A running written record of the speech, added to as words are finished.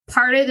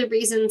part of the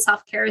reason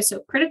self-care is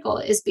so critical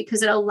is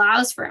because it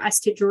allows for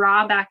us to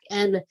draw back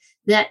in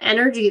that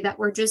energy that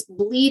we're just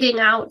bleeding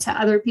out to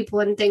other people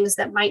and things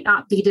that might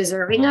not be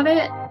deserving of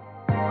it.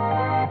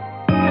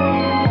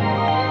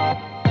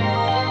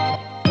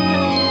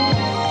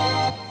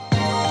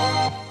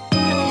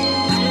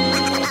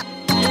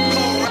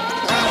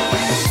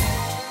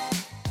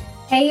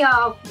 Hey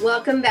y'all,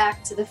 welcome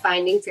back to the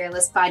Finding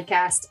Fearless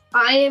podcast.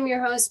 I am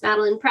your host,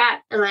 Madeline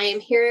Pratt, and I am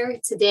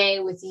here today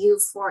with you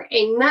for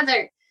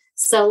another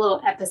solo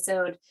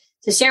episode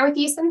to share with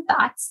you some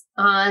thoughts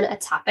on a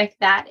topic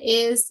that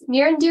is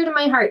near and dear to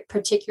my heart,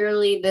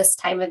 particularly this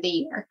time of the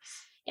year.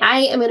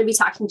 I am going to be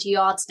talking to you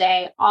all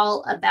today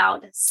all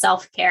about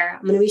self-care.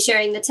 I'm going to be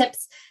sharing the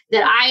tips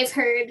that I've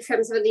heard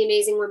from some of the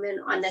amazing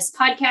women on this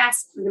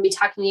podcast. I'm going to be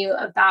talking to you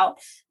about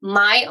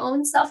my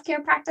own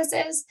self-care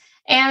practices.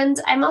 And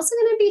I'm also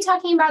going to be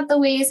talking about the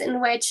ways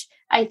in which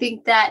I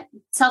think that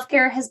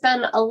self-care has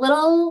been a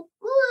little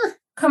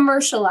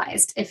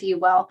commercialized, if you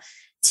will,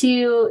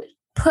 to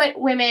put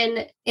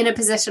women in a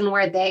position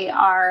where they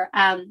are,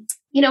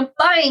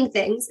 buying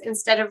things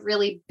instead of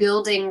really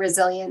building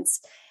resilience.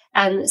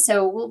 And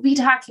so we'll be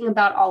talking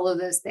about all of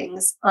those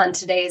things on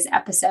today's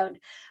episode.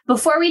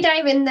 Before we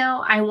dive in,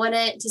 though, I want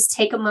to just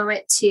take a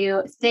moment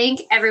to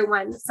thank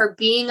everyone for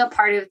being a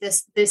part of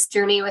this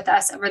journey with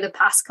us over the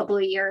past couple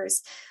of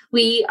years.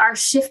 We are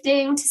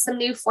shifting to some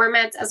new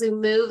formats as we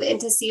move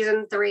into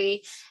season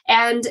 3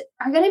 and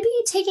are going to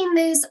be taking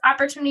these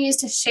opportunities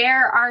to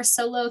share our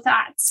solo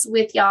thoughts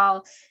with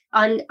y'all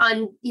on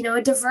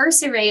a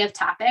diverse array of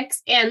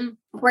topics. And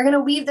we're going to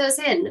weave those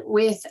in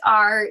with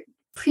our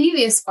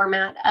previous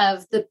format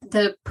of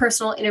the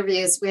personal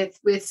interviews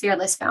with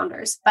fearless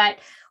founders. But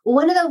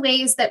one of the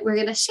ways that we're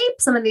going to shape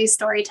some of these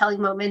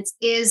storytelling moments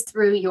is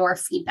through your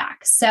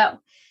feedback. So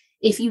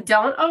if you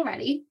don't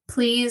already,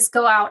 please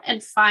go out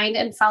and find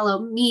and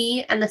follow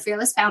me and the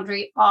Fearless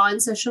Foundry on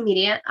social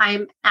media.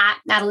 I'm at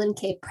Madeline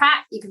K.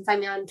 Pratt. You can find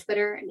me on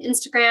Twitter and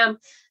Instagram.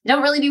 I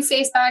don't really do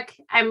Facebook.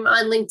 I'm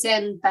on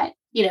LinkedIn, but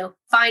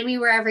find me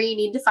wherever you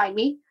need to find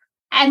me.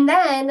 And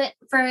then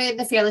for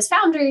the Fearless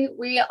Foundry,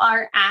 we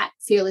are at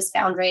Fearless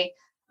Foundry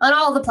on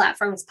all the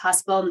platforms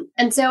possible.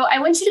 And so I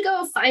want you to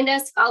go find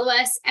us, follow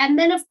us, and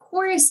then of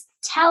course,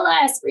 tell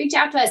us, reach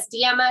out to us,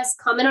 DM us,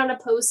 comment on a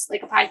post,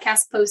 like a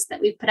podcast post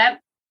that we put up,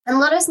 and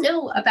let us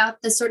know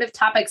about the sort of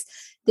topics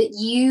that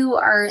you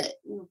are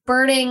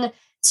burning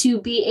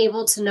to be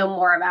able to know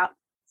more about.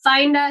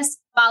 Find us,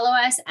 follow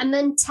us, and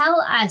then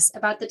tell us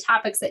about the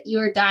topics that you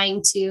are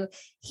dying to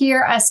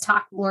hear us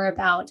talk more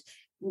about.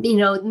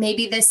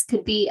 Maybe this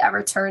could be a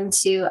return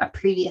to a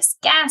previous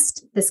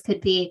guest. This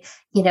could be,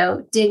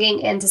 digging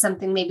into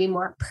something maybe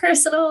more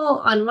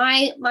personal on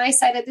my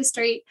side of the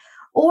street,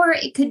 or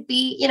it could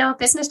be, a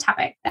business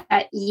topic that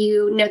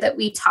that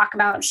we talk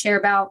about, share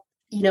about,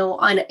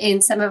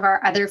 in some of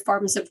our other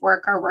forms of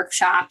work, our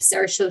workshops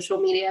or social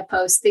media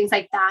posts, things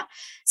like that.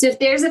 So if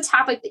there's a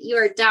topic that you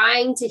are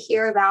dying to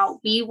hear about,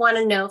 we want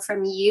to know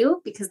from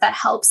you because that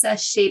helps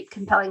us shape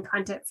compelling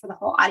content for the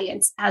whole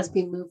audience as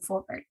we move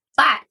forward.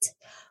 But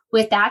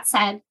with that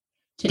said,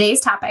 today's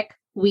topic,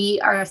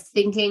 we are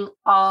thinking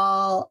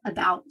all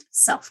about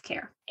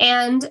self-care.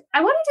 And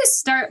I wanted to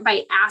start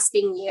by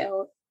asking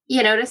you,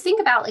 to think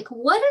about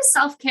what does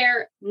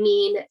self-care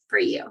mean for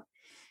you?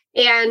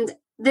 And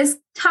this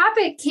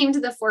topic came to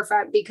the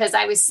forefront because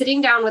I was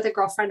sitting down with a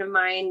girlfriend of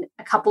mine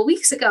a couple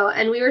weeks ago,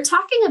 and we were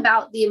talking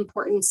about the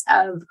importance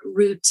of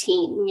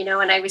routine,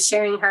 and I was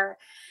sharing with her,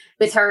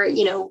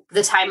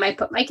 the time I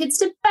put my kids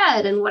to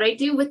bed and what I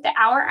do with the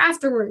hour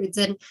afterwards.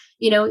 And,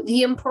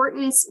 the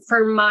importance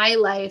for my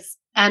life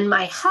and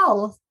my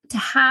health to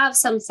have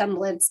some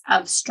semblance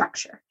of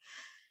structure.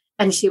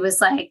 And she was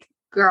like,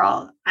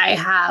 girl, I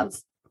have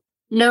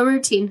no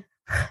routine.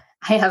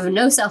 I have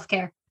no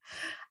self-care.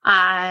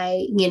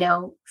 I,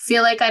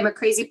 feel like I'm a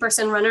crazy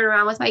person running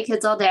around with my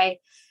kids all day.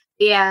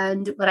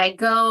 And when I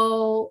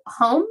go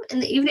home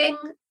in the evening,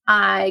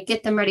 I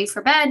get them ready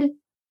for bed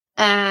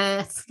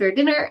after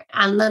dinner,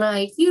 and then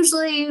I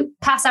usually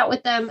pass out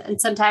with them. And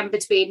sometime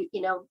between,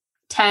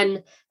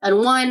 10 and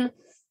 1,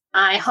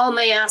 I haul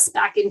my ass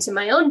back into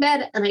my own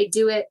bed and I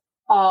do it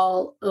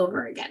all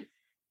over again.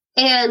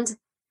 And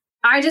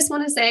I just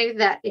want to say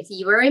that if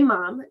you are a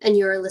mom and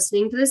you're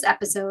listening to this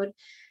episode,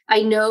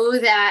 I know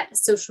that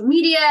social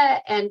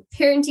media and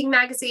parenting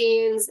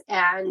magazines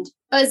and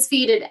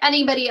BuzzFeed and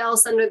anybody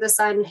else under the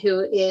sun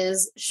who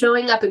is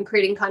showing up and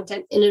creating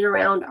content in and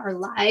around our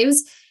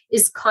lives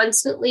is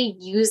constantly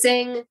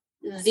using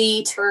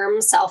the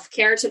term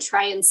self-care to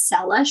try and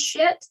sell us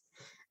shit.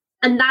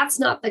 And that's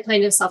not the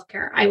kind of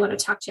self-care I want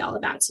to talk to y'all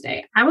about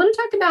today. I want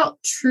to talk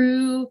about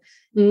true,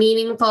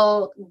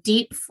 meaningful,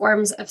 deep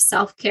forms of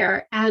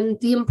self-care and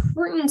the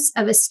importance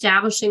of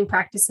establishing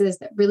practices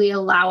that really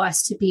allow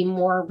us to be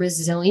more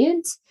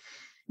resilient.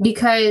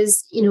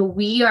 Because,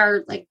 we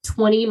are like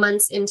 20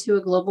 months into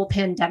a global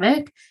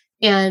pandemic,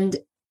 and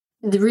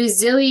the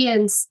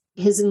resilience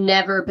has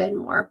never been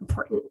more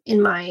important,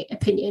 in my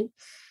opinion.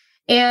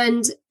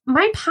 And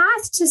my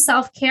path to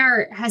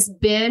self-care has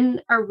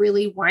been a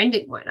really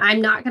winding one.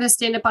 I'm not going to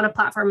stand up on a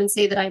platform and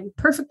say that I'm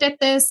perfect at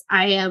this.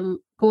 I am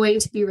going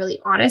to be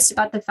really honest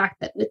about the fact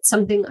that it's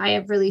something I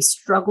have really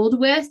struggled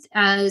with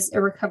as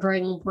a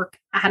recovering work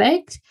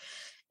addict.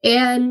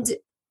 And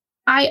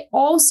I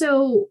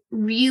also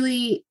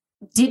really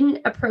didn't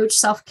approach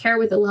self-care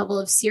with a level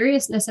of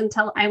seriousness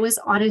until I was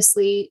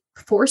honestly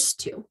forced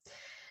to.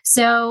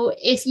 So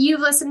if you've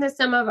listened to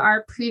some of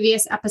our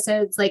previous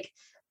episodes, like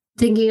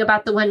thinking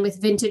about the one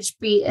with Vintage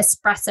Brie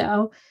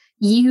Espresso,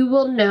 you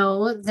will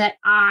know that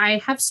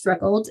I have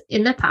struggled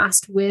in the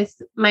past with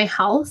my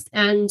health.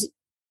 And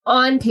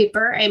on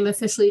paper, I'm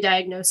officially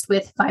diagnosed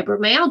with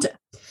fibromyalgia.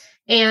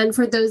 And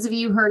for those of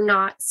you who are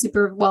not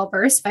super well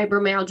versed,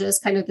 fibromyalgia is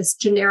kind of this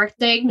generic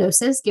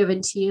diagnosis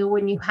given to you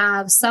when you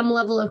have some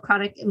level of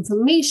chronic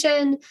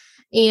inflammation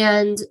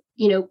and,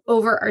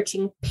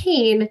 overarching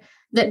pain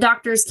that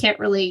doctors can't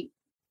really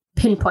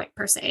pinpoint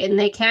per se. And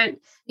they can't,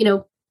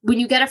 when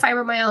you get a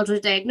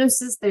fibromyalgia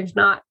diagnosis, there's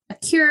not a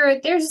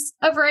cure. There's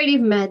a variety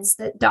of meds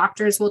that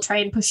doctors will try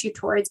and push you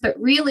towards. But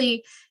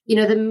really,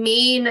 the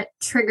main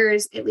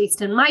triggers, at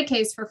least in my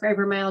case for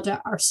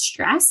fibromyalgia, are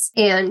stress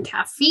and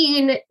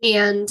caffeine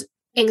and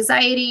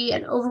anxiety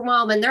and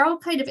overwhelm. And they're all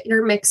kind of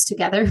intermixed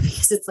together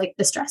because it's like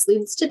the stress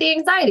leads to the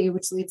anxiety,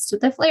 which leads to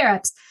the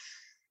flare-ups.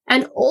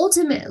 And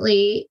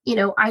ultimately,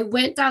 I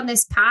went down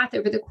this path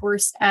over the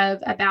course of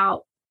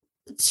about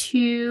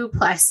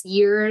 2+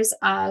 years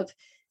of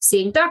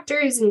seeing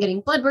doctors and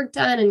getting blood work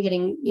done and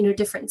getting,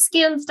 different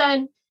scans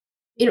done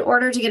in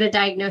order to get a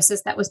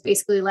diagnosis that was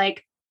basically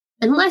like,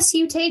 unless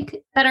you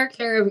take better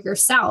care of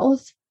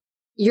yourself,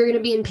 you're going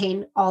to be in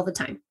pain all the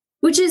time,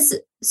 which is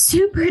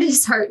super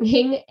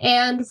disheartening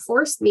and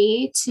forced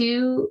me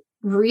to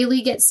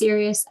really get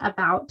serious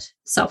about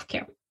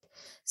self-care.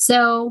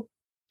 So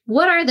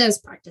what are those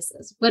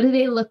practices? What do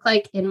they look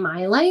like in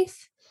my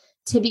life?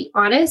 To be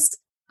honest,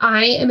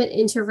 I am an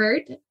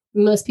introvert.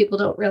 Most people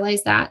don't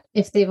realize that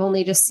if they've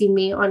only just seen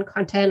me on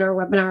content or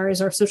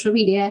webinars or social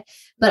media,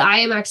 but I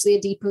am actually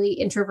a deeply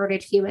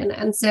introverted human.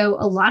 And so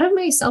a lot of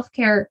my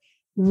self-care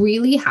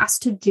really has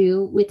to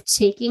do with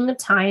taking the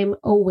time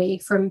away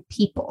from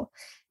people.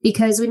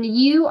 Because when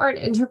you are an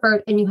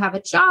introvert and you have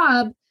a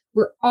job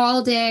where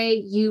all day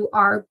you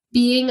are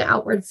being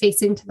outward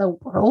facing to the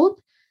world,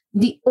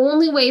 the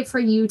only way for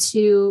you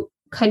to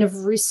kind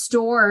of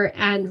restore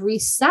and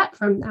reset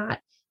from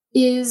that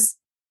is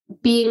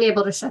being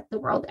able to shut the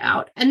world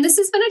out. And this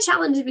has been a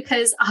challenge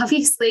because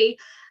obviously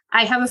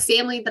I have a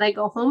family that I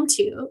go home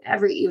to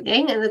every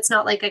evening. And it's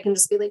not like I can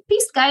just be like,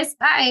 peace, guys,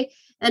 bye,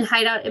 and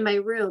hide out in my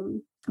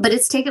room. But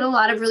it's taken a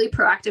lot of really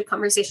proactive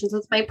conversations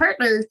with my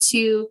partner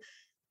to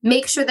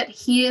make sure that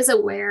he is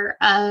aware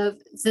of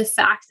the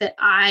fact that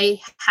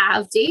I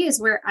have days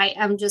where I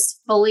am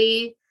just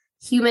fully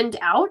humaned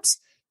out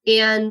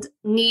and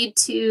need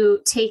to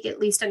take at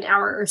least an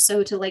hour or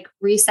so to like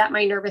reset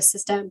my nervous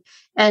system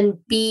and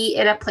be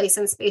in a place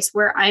and space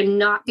where I'm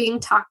not being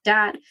talked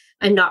at.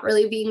 I'm not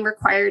really being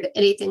required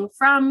anything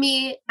from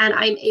me. And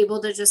I'm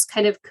able to just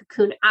kind of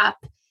cocoon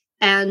up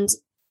and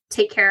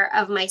take care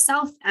of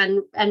myself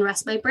and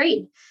rest my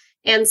brain.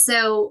 And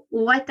so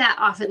what that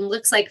often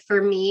looks like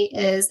for me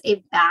is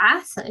a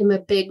bath. I'm a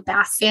big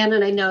bath fan.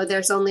 And I know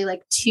there's only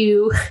like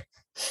two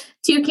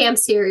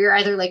camps here. You're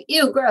either like,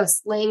 ew,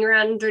 gross, laying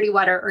around in dirty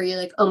water, or you're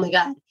like, oh my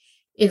God,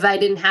 if I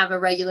didn't have a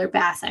regular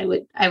bath, I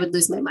would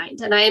lose my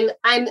mind. And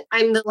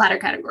I'm the latter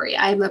category.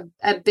 I'm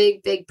a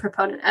big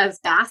proponent of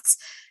baths,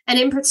 and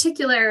in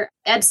particular,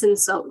 Epsom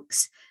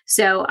salts.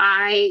 So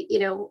I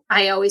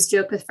always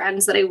joke with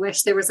friends that I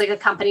wish there was like a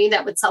company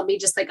that would sell me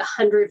just like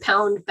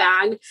 100-pound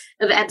bag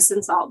of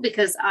Epsom salt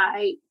because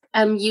I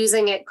am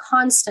using it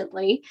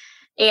constantly.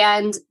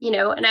 And,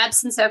 an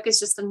Epsom soak is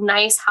just a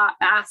nice hot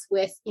bath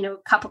with, a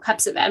couple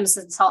cups of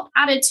Epsom salt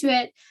added to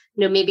it.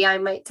 Maybe I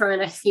might throw in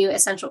a few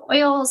essential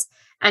oils,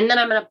 and then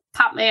I'm going to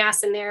pop my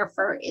ass in there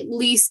for at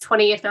least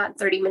 20, if not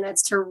 30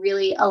 minutes to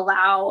really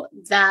allow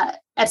that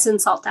Epsom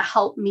salt to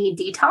help me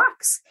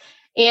detox.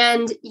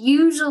 And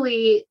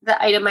usually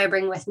the item I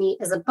bring with me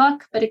is a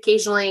book, but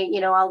occasionally,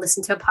 I'll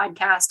listen to a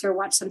podcast or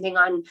watch something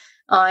on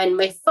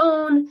my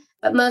phone.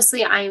 But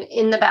mostly I'm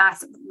in the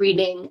bath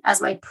reading as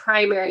my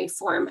primary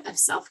form of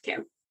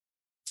self-care.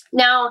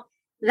 Now,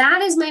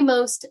 that is my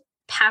most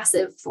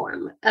passive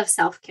form of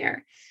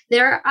self-care.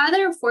 There are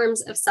other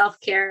forms of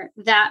self-care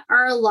that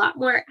are a lot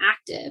more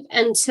active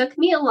and took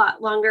me a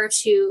lot longer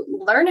to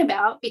learn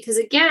about because,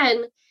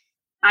 again,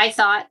 I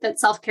thought that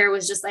self-care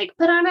was just like,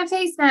 put on a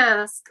face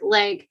mask,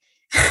 like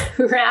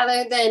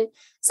rather than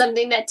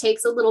something that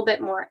takes a little bit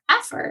more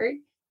effort,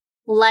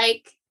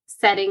 like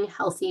setting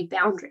healthy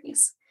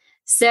boundaries.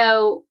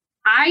 So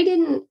I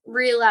didn't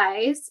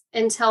realize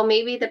until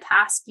maybe the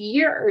past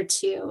year or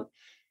two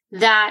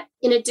that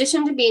in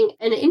addition to being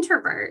an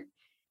introvert,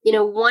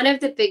 one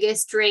of the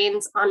biggest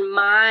drains on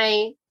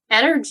my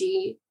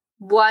energy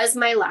was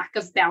my lack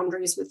of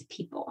boundaries with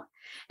people.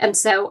 And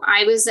so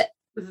I was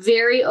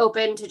very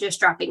open to just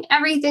dropping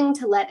everything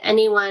to let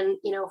anyone,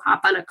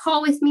 hop on a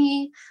call with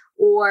me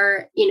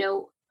or,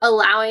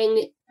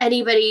 allowing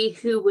anybody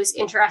who was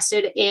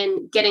interested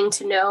in getting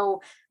to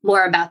know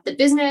more about the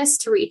business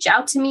to reach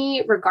out to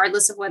me,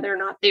 regardless of whether or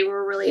not they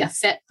were really a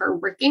fit for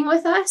working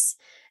with us.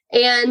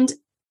 And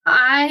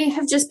I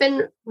have just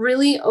been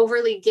really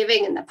overly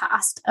giving in the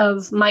past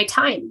of my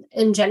time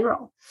in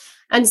general.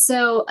 And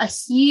so a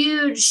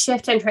huge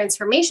shift and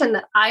transformation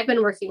that I've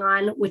been working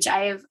on, which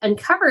I have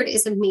uncovered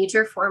is a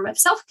major form of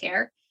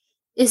self-care,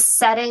 is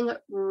setting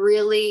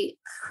really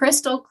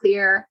crystal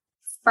clear,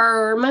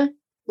 firm,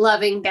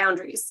 loving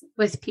boundaries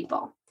with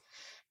people.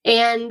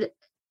 And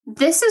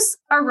this is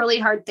a really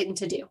hard thing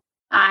to do.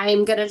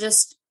 I'm going to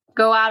just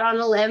go out on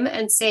a limb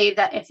and say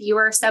that if you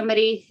are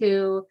somebody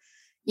who,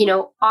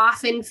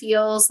 often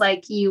feels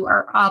like you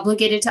are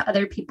obligated to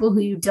other people who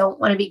you don't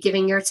want to be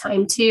giving your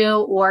time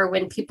to, or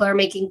when people are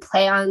making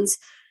plans,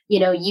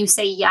 you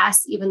say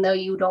yes, even though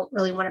you don't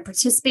really want to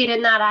participate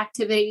in that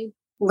activity,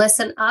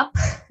 listen up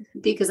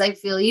because I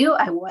feel you.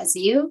 I was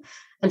you.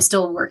 I'm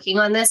still working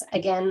on this.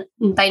 Again,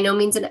 by no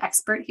means an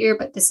expert here,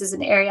 but this is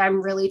an area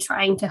I'm really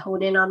trying to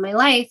hone in on my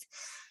life.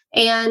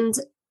 And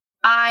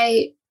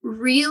I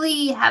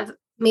really have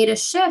made a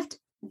shift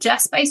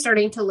just by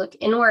starting to look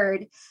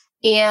inward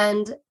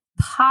and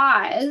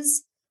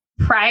pause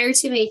prior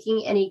to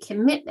making any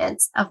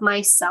commitments of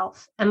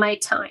myself and my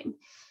time.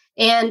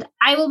 And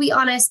I will be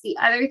honest, the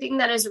other thing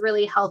that has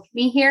really helped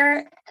me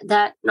here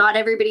that not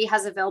everybody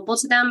has available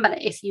to them, but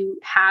if you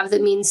have the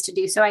means to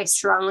do so, I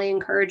strongly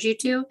encourage you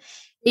to,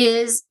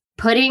 is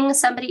putting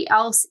somebody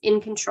else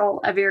in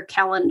control of your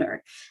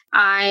calendar.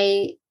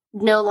 I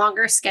no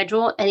longer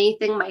schedule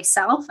anything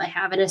myself. I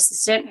have an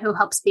assistant who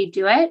helps me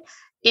do it.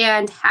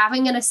 And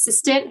having an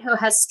assistant who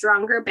has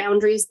stronger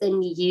boundaries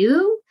than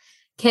you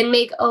can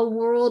make a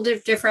world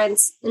of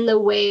difference in the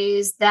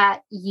ways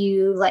that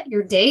you let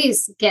your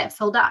days get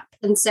filled up.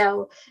 And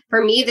so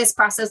for me, this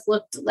process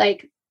looked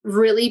like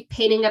really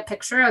painting a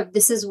picture of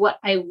this is what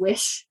I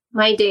wish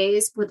my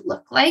days would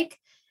look like,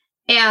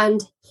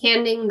 and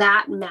handing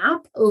that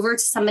map over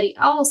to somebody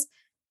else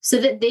so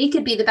that they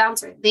could be the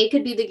bouncer, they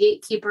could be the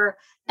gatekeeper,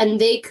 and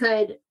they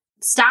could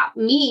stop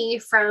me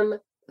from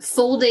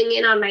folding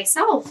in on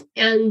myself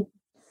and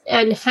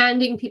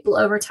handing people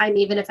over time,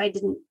 even if I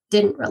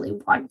didn't really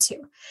want to.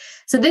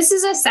 So this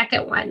is a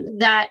second one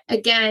that,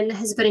 again,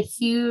 has been a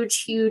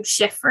huge, huge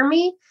shift for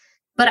me.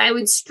 But I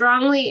would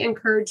strongly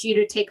encourage you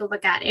to take a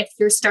look at if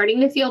you're starting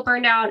to feel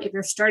burned out, if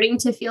you're starting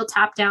to feel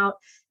tapped out.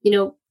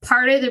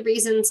 Part of the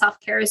reason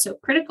self-care is so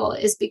critical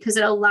is because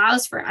it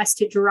allows for us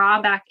to draw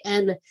back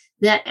in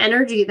that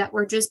energy that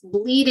we're just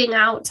bleeding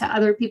out to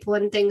other people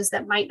and things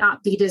that might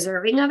not be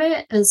deserving of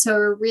it. And so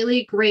a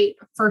really great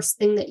first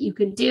thing that you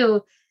can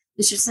do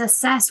is just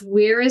assess,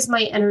 where is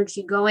my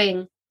energy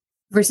going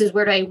versus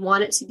where do I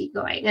want it to be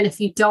going? And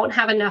if you don't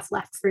have enough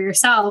left for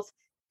yourself,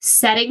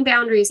 setting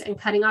boundaries and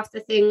cutting off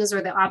the things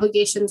or the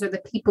obligations or the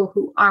people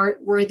who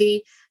aren't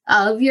worthy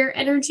of your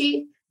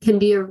energy can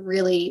be a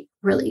really,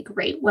 really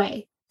great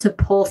way to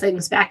pull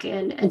things back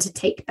in and to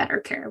take better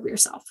care of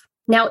yourself.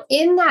 Now,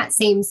 in that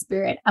same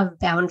spirit of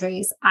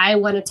boundaries, I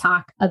want to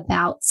talk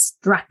about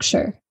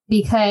structure,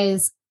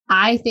 because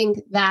I think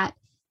that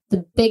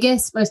the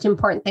biggest, most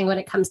important thing when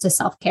it comes to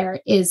self-care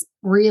is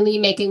really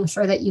making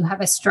sure that you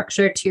have a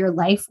structure to your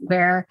life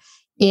where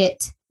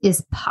it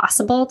is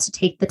possible to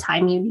take the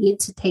time you need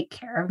to take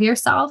care of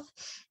yourself.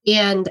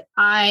 And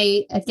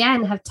I,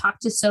 again, have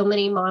talked to so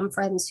many mom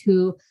friends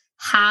who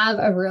have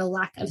a real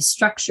lack of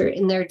structure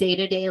in their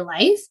day-to-day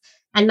life.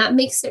 And that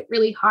makes it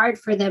really hard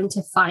for them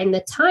to find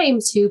the time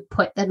to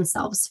put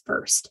themselves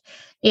first.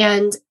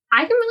 And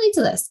I can relate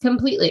to this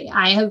completely.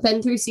 I have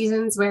been through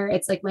seasons where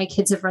it's like my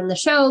kids have run the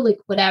show, like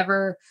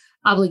whatever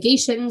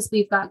obligations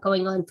we've got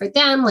going on for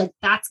them, like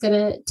that's going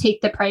to take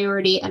the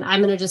priority. And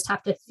I'm going to just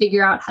have to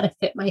figure out how to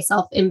fit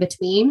myself in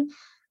between.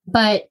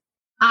 But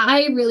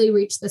I really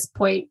reached this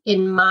point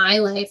in my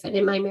life and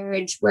in my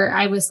marriage where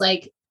I was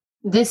like,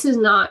 this is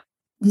not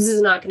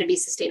going to be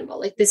sustainable.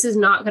 Like, this is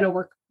not going to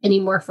work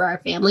anymore for our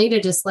family to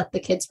just let the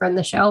kids run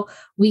the show.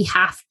 We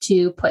have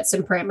to put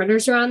some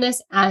parameters around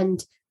this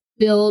and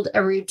build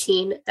a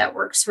routine that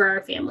works for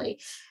our family.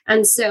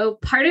 And so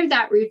part of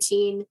that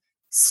routine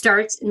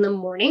starts in the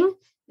morning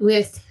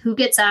with who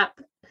gets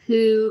up,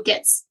 who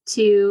gets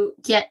to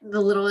get the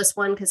littlest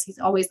one, because he's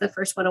always the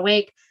first one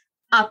awake,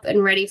 up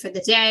and ready for the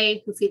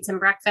day, who feeds him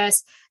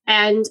breakfast.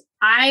 And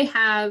I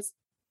have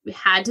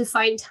had to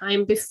find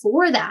time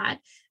before that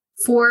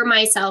for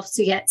myself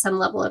to get some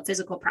level of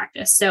physical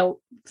practice.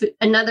 So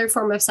another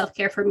form of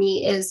self-care for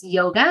me is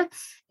yoga.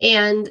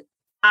 And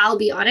I'll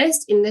be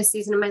honest, in this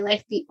season of my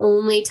life, the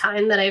only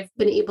time that I've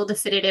been able to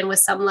fit it in with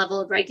some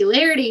level of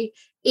regularity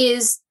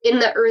is in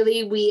the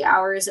early wee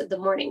hours of the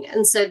morning.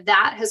 And so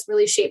that has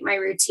really shaped my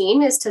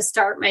routine, is to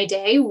start my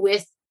day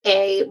with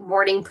a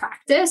morning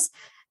practice.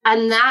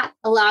 And that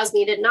allows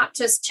me to not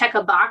just check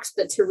a box,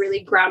 but to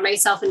really ground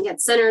myself and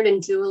get centered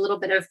and do a little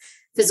bit of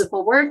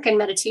physical work and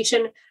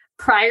meditation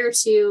prior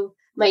to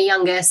my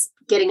youngest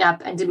getting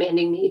up and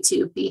demanding me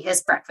to be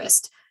his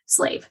breakfast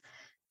slave.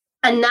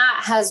 And that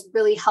has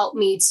really helped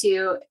me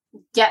to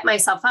get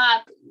myself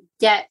up,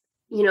 get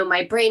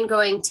my brain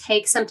going,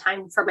 take some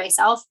time for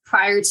myself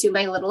prior to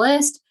my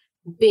littlest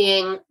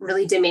being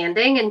really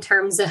demanding in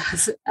terms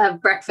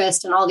of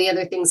breakfast and all the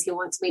other things he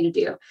wants me to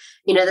do,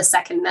 the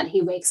second that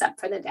he wakes up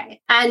for the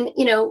day. And,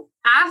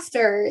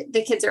 after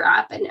the kids are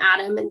up and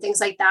Adam and things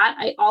like that,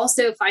 I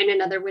also find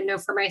another window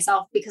for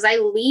myself because I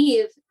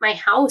leave my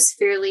house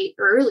fairly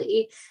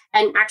early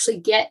and actually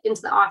get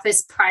into the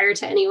office prior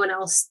to anyone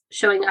else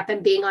showing up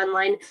and being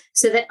online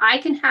so that I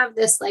can have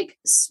this like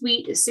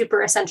sweet,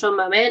 super essential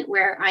moment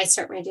where I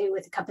start my day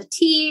with a cup of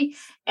tea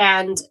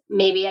and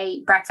maybe I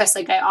eat breakfast.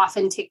 Like I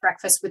often take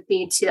breakfast with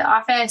me to the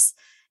office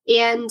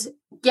and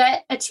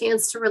get a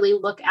chance to really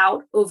look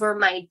out over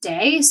my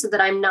day so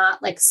that I'm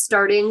not like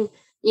starting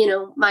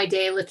my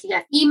day looking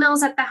at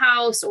emails at the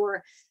house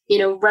or,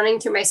 running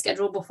through my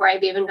schedule before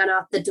I've even gone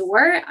out the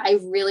door. I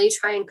really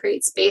try and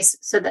create space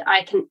so that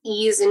I can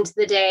ease into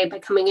the day by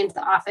coming into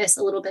the office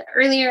a little bit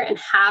earlier and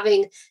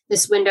having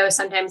this window.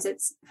 Sometimes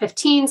it's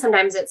 15,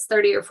 sometimes it's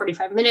 30 or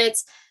 45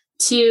 minutes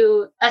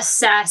to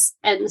assess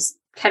and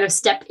kind of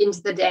step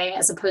into the day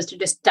as opposed to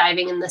just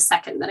diving in the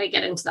second that I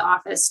get into the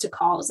office to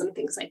calls and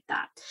things like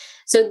that.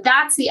 So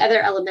that's the other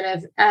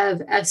element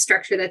of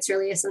structure that's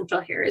really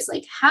essential here is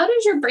like, how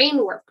does your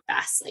brain work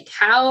best? Like,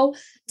 how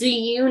do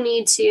you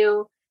need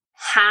to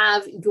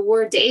have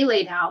your day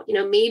laid out?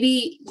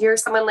 Maybe you're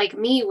someone like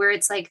me where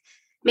it's like,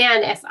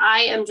 man, if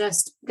I am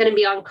just going to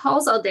be on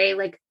calls all day,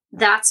 like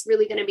that's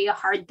really going to be a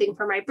hard thing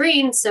for my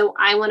brain. So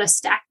I want to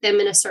stack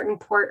them in a certain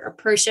part or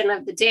portion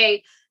of the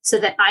day so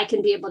that I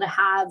can be able to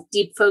have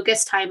deep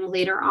focus time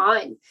later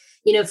on.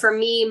 For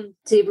me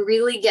to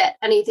really get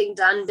anything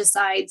done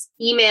besides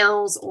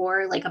emails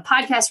or like a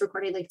podcast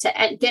recording, like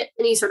to get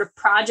any sort of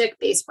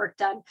project-based work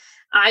done,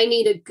 I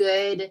need a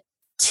good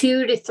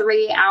 2 to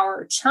 3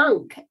 hour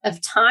chunk of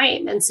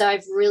time. And so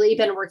I've really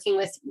been working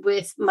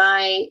with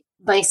my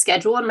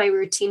schedule and my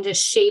routine to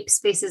shape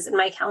spaces in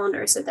my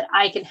calendar so that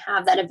I can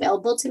have that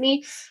available to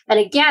me. And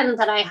again,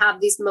 that I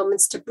have these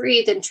moments to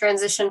breathe and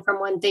transition from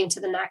one thing to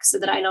the next so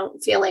that I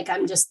don't feel like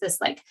I'm just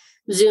this like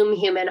Zoom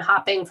human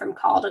hopping from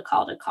call to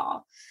call to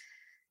call.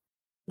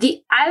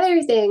 The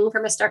other thing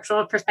from a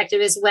structural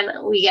perspective is when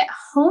we get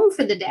home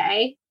for the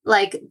day,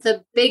 like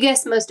the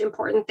biggest, most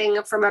important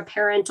thing from a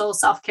parental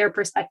self-care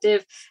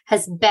perspective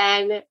has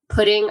been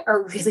putting a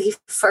really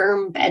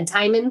firm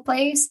bedtime in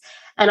place.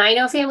 And I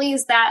know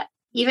families that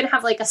even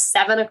have like a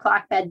 7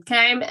 o'clock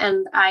bedtime,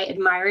 and I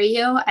admire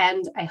you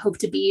and I hope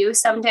to be you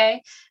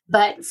someday.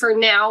 But for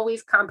now,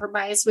 we've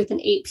compromised with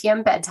an 8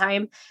 p.m.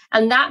 bedtime.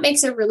 And that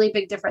makes a really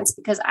big difference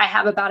because I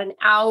have about an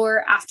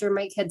hour after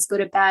my kids go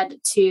to bed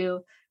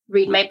to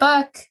read my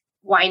book,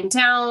 wind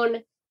down,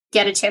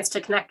 get a chance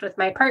to connect with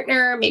my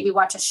partner, maybe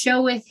watch a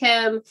show with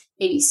him,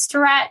 maybe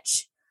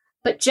stretch,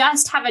 but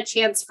just have a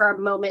chance for a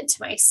moment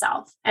to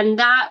myself. And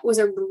that was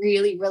a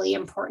really, really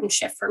important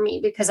shift for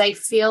me because I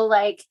feel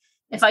like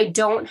if I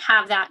don't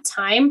have that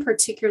time,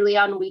 particularly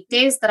on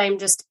weekdays, that I'm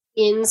just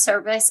in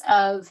service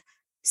of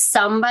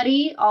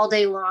somebody all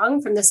day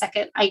long from the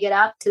second I get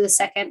up to the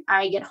second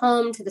I get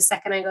home to the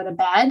second I go to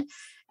bed.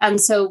 And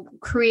so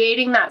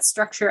creating that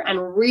structure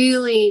and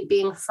really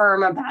being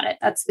firm about it,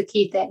 that's the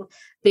key thing.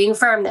 Being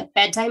firm that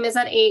bedtime is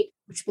at 8,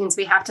 which means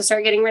we have to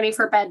start getting ready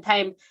for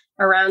bedtime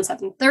around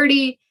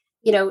 7:30,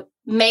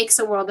 makes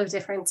a world of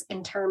difference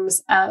in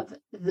terms of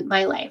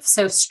my life.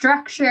 So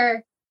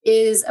structure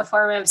is a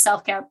form of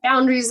self-care.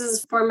 Boundaries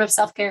is a form of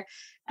self-care.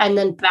 And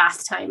then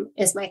bath time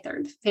is my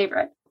third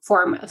favorite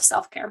form of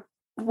self-care.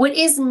 What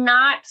is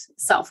not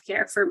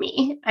self-care for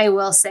me, I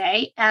will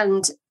say,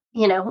 and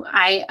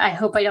I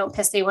hope I don't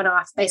piss anyone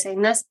off by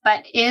saying this,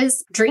 but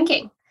is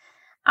drinking.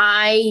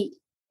 I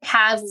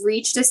have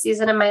reached a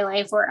season in my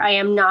life where I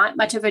am not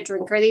much of a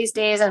drinker these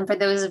days. And for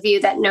those of you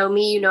that know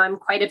me, I'm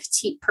quite a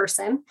petite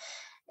person.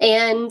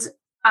 And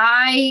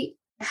I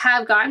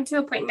have gotten to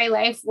a point in my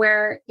life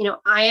where,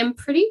 I am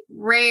pretty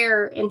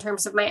rare in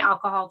terms of my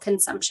alcohol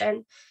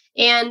consumption.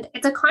 And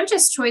it's a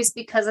conscious choice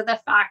because of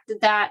the fact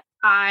that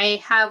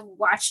I have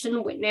watched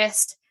and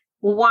witnessed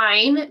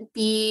wine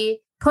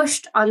be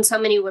pushed on so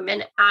many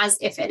women as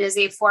if it is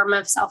a form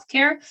of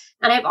self-care.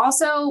 And I've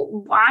also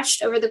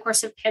watched over the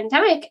course of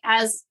pandemic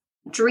as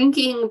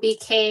drinking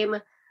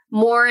became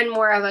more and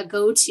more of a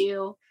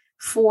go-to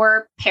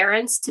for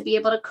parents to be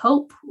able to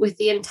cope with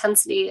the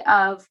intensity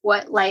of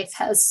what life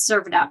has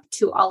served up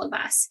to all of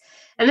us.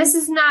 And this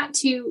is not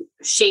to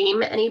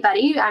shame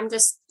anybody. I'm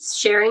just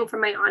sharing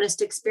from my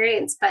honest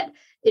experience, but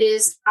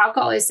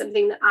alcohol is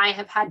something that I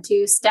have had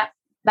to step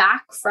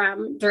back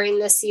from during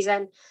this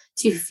season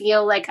to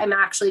feel like I'm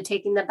actually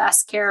taking the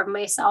best care of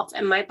myself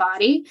and my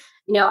body.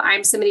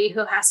 I'm somebody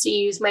who has to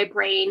use my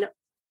brain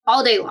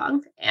all day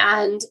long.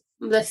 And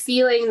the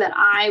feeling that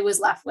I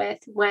was left with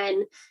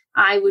when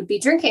I would be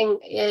drinking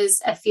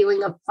is a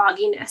feeling of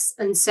fogginess.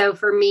 And so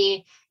for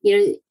me,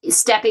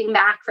 stepping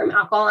back from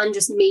alcohol and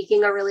just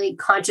making a really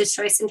conscious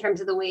choice in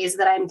terms of the ways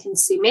that I'm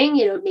consuming,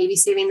 maybe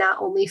saving that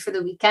only for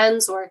the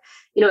weekends or,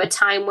 a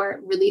time where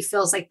it really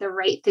feels like the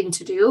right thing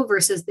to do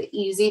versus the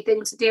easy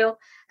thing to do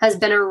has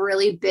been a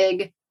really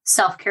big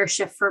self-care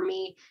shift for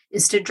me,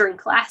 is to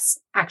drink less.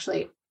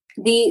 Actually,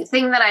 The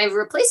thing that I've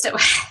replaced it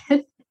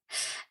with,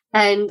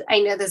 and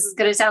I know this is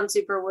going to sound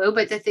super woo,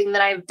 but the thing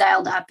that I've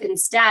dialed up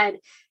instead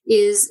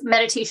is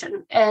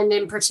meditation. And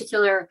in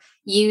particular,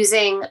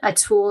 using a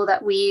tool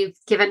that we've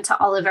given to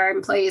all of our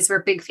employees.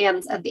 We're big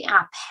fans of the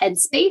app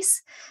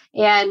Headspace,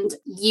 and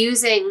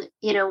using,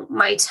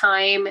 my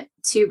time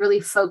to really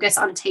focus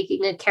on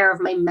taking good care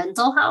of my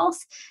mental health.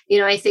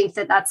 I think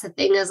that that's the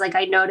thing is like,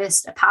 I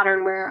noticed a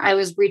pattern where I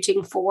was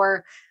reaching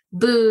for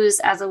booze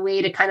as a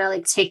way to kind of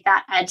like take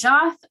that edge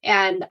off.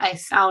 And I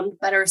found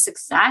better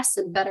success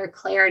and better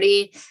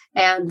clarity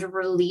and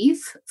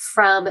relief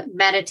from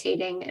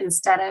meditating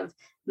instead of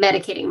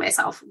medicating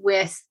myself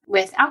with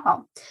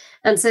alcohol.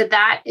 And so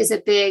that is a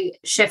big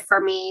shift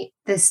for me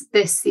this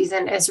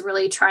season, is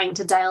really trying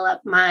to dial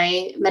up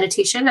my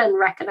meditation and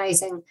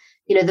recognizing,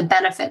 the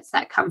benefits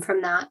that come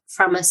from that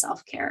from a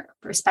self-care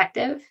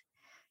perspective.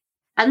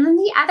 And then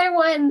the other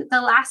one,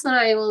 the last one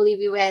I will leave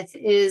you with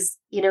is,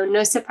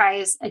 no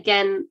surprise,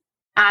 again,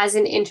 as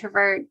an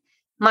introvert,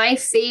 my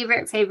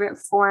favorite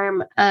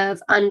form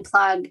of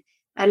unplug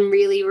and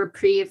really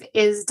reprieve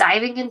is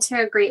diving into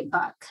a great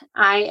book.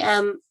 I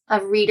am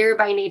a reader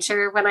by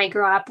nature. When I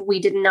grew up, we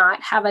did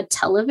not have a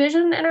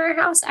television in our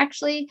house.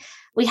 Actually,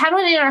 we had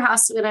one in our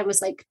house when I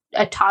was like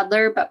a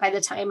toddler, but by the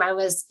time I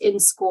was in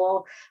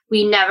school,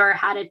 we never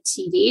had a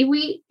TV.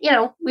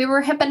 We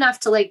were hip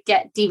enough to like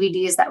get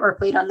DVDs that were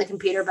played on the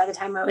computer by the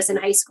time I was in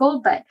high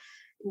school, but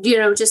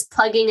just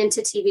plugging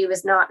into TV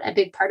was not a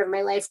big part of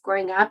my life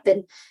growing up.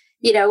 And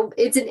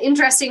it's an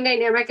interesting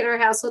dynamic in our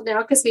household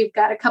now because we've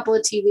got a couple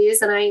of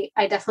TVs, and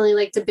I definitely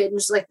like to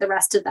binge like the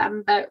rest of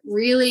them. But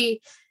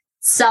really,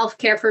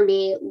 self-care for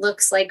me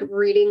looks like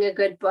reading a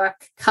good book,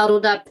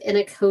 cuddled up in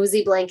a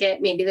cozy blanket.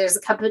 Maybe there's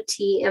a cup of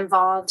tea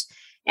involved.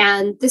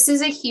 And this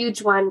is a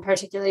huge one,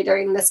 particularly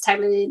during this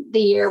time of the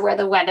year where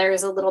the weather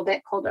is a little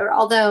bit colder.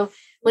 Although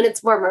when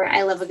it's warmer,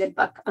 I love a good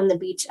book on the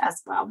beach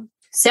as well.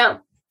 So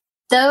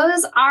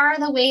those are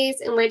the ways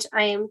in which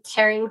I am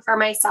caring for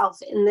myself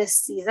in this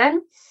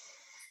season.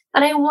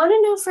 And I want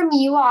to know from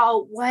you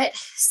all what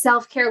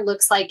self-care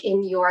looks like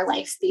in your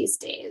life these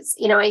days.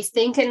 I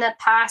think in the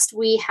past,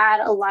 we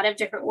had a lot of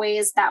different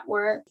ways that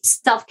were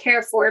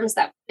self-care forms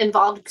that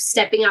involved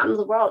stepping out into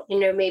the world.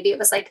 Maybe it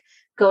was like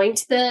going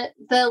to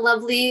the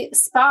lovely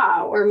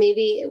spa, or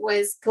maybe it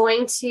was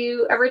going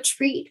to a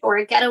retreat or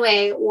a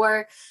getaway,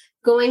 or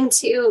going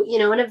to,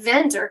 an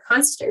event or a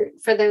concert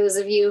for those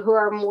of you who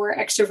are more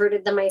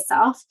extroverted than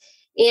myself.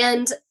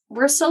 And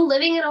we're still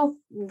living in a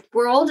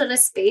world and a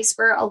space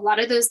where a lot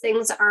of those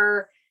things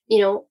are,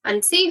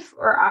 unsafe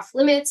or off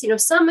limits.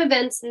 Some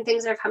events and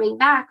things are coming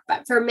back,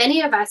 but for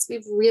many of us,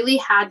 we've really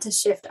had to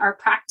shift our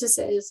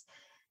practices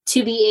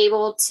to be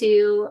able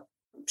to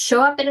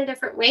show up in a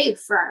different way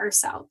for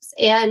ourselves.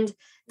 And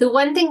the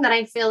one thing that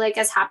I feel like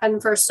has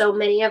happened for so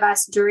many of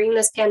us during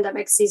this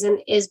pandemic season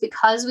is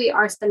because we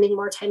are spending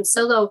more time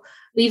solo,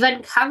 we've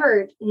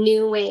uncovered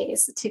new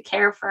ways to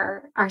care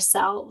for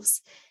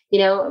ourselves.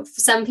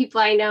 Some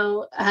people I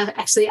know,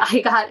 actually,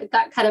 I got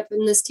caught up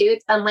in this too.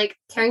 It's been like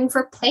caring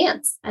for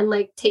plants and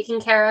like taking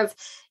care of,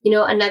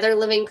 another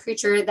living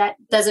creature that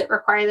doesn't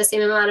require the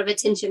same amount of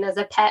attention as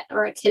a pet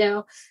or a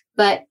kiddo,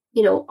 but,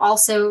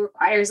 also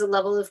requires a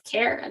level of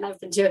care. And I've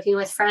been joking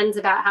with friends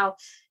about how,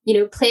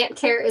 plant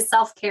care is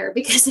self-care,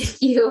 because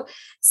if you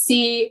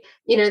see,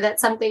 that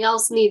something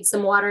else needs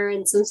some water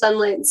and some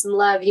sunlight and some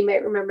love, you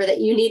might remember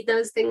that you need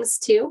those things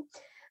too.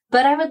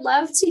 But I would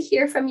love to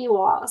hear from you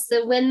all.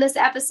 So when this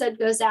episode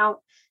goes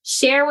out,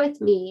 share with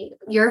me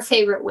your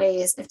favorite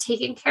ways of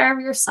taking care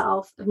of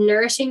yourself, of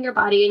nourishing your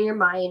body and your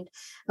mind,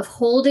 of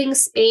holding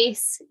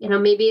space.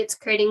 Maybe it's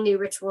creating new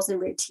rituals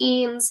and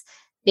routines.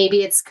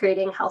 Maybe it's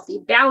creating healthy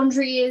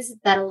boundaries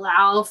that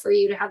allow for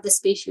you to have the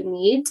space you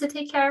need to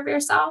take care of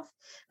yourself.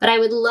 But I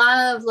would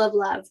love, love,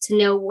 love to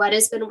know what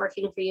has been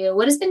working for you,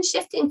 what has been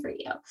shifting for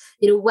you.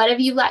 What have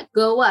you let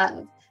go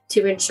of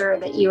to ensure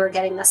that you are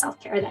getting the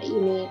self-care that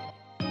you need.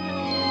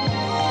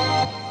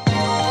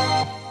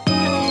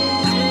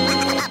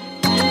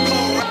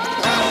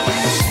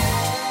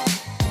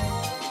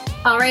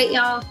 All right,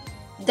 y'all.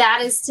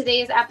 That is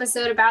today's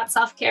episode about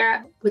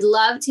self-care. Would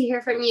love to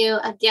hear from you.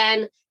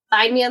 Again,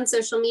 find me on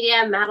social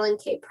media, Madeline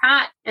K.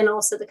 Pratt, and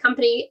also the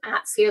company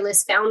at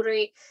Fearless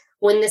Foundry.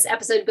 When this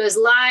episode goes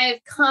live,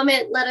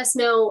 comment, let us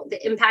know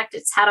the impact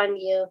it's had on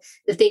you,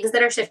 the things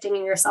that are shifting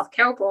in your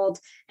self-care world,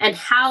 and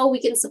how we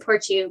can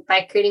support you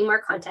by creating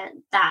more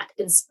content that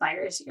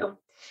inspires you.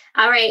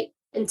 All right,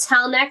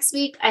 until next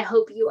week, I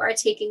hope you are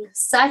taking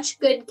such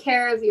good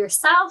care of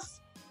yourself,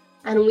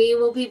 and we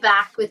will be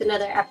back with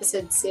another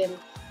episode soon.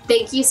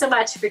 Thank you so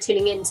much for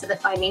tuning in to the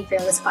Finding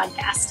Fearless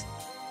podcast.